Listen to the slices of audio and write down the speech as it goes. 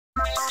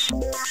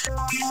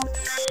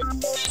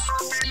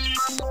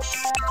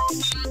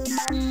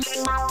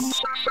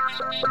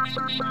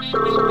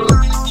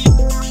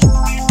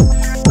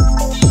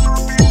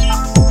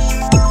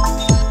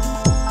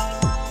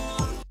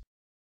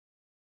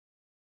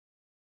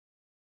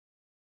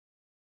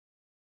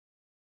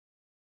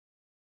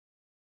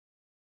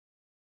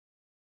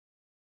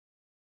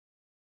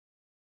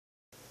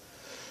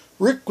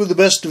Rick with the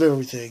best of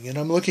everything, and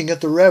I'm looking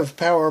at the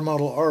RavPower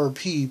model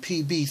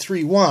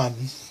RP-PB31,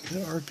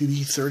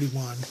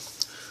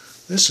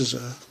 RP-PB31. This is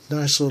a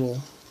nice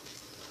little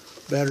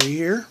battery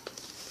here.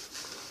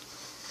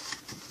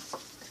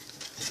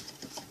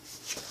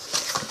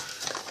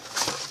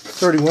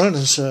 '31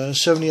 is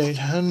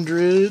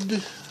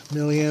 7,800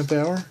 milliamp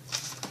hour.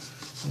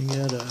 You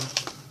got a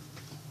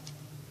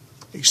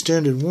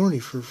extended warranty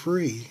for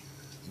free.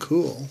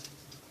 Cool.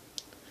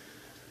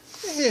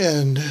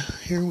 And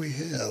here we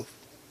have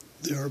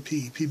the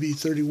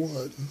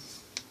RP-PB31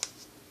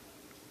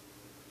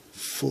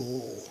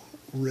 full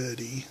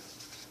ready.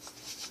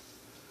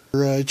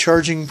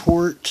 Charging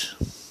port,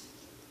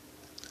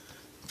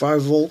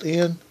 5-volt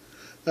in.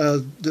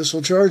 This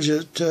will charge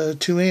at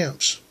 2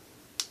 amps.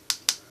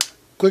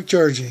 Quick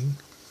charging,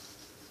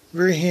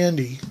 very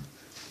handy.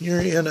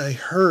 You're in a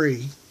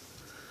hurry,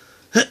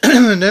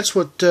 and that's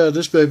what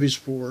this baby's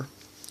for.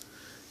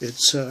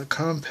 It's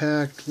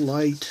compact,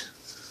 light,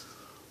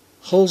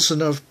 holds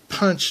enough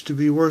punch to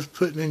be worth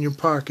putting in your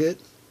pocket,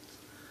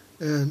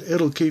 and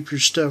it'll keep your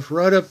stuff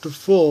right up to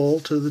full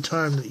to the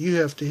time that you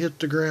have to hit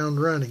the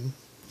ground running.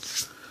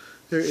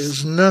 There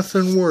is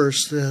nothing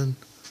worse than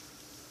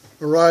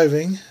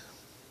arriving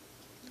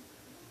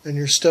and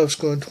your stuff's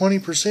going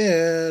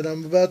 20%,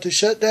 I'm about to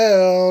shut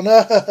down.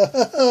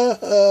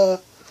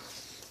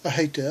 I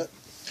hate that.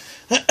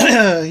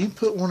 You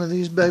put one of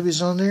these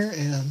babies on there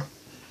and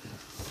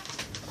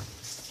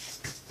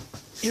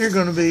you're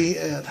going to be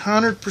at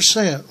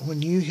 100%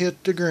 when you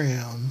hit the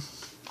ground.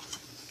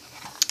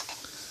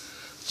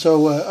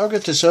 So I'll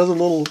get this other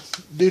little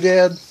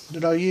doodad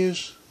that I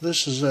use.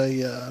 This is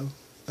a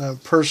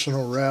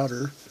personal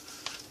router,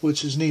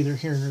 which is neither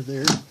here nor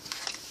there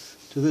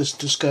to this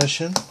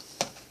discussion.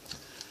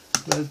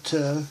 But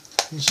you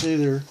can see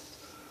they're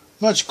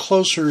much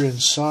closer in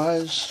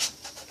size.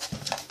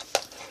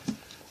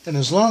 And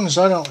as long as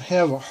I don't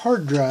have a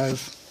hard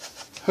drive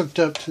hooked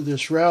up to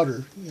this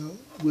router, you know,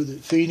 with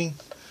it feeding,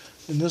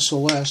 and this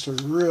will last a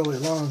really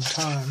long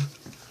time.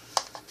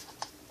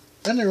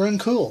 And they run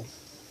cool.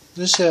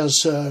 This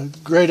has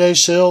grade A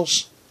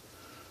cells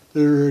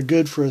that are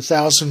good for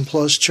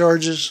 1,000+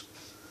 charges.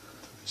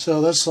 So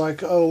that's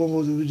like,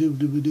 oh,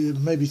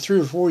 maybe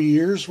 3 or 4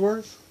 years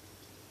worth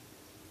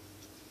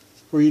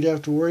where you'd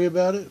have to worry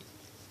about it.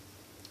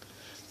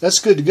 That's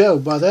good to go.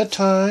 By that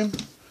time,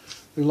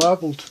 you're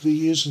liable to be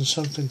using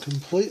something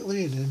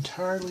completely and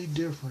entirely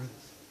different.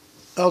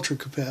 Ultra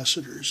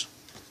capacitors.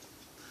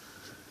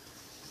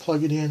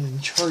 Plug it in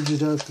and charge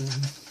it up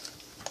in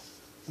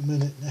a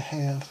minute and a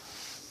half.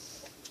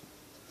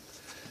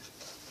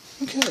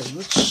 Okay,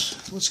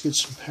 let's get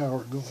some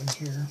power going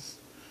here.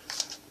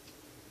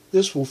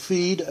 This will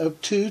feed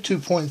up to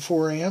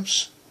 2.4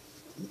 amps,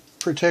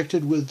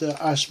 protected with the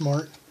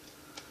iSmart,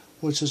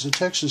 which is a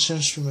Texas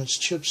Instruments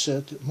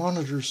chipset that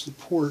monitors the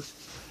port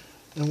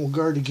and will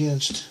guard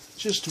against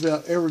just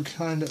about every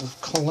kind of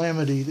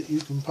calamity that you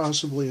can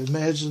possibly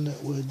imagine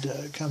that would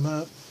come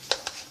up.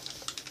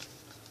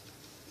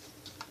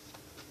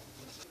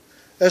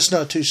 That's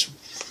not too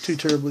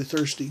terribly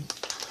thirsty.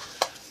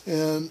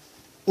 And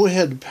we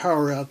had the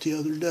power out the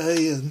other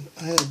day, and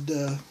I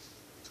had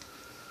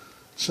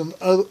some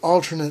other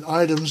alternate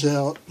items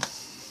out,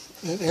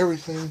 and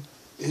everything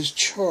is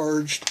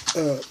charged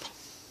up.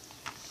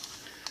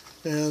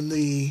 And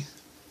the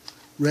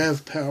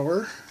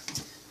RavPower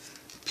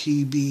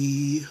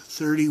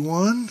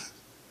RP-PB31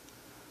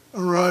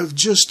 arrived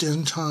just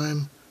in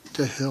time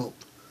to help.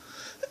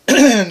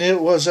 And it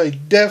was a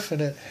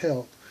definite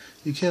help.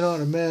 You cannot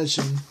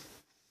imagine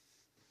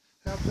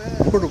how bad.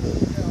 Portable,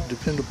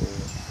 dependable,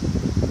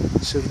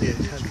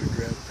 7800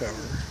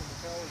 RavPower.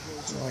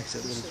 I like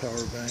that little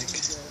power bank.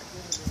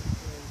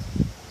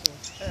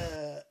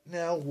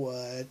 Now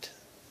what?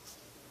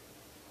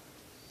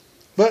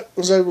 But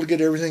was able to get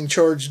everything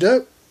charged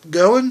up,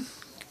 going.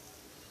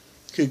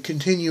 Could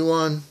continue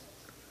on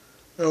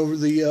over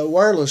the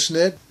wireless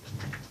net.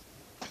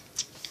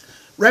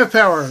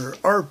 RavPower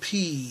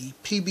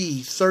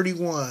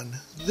RP-PB31.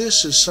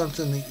 This is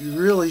something that you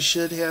really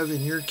should have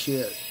in your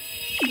kit.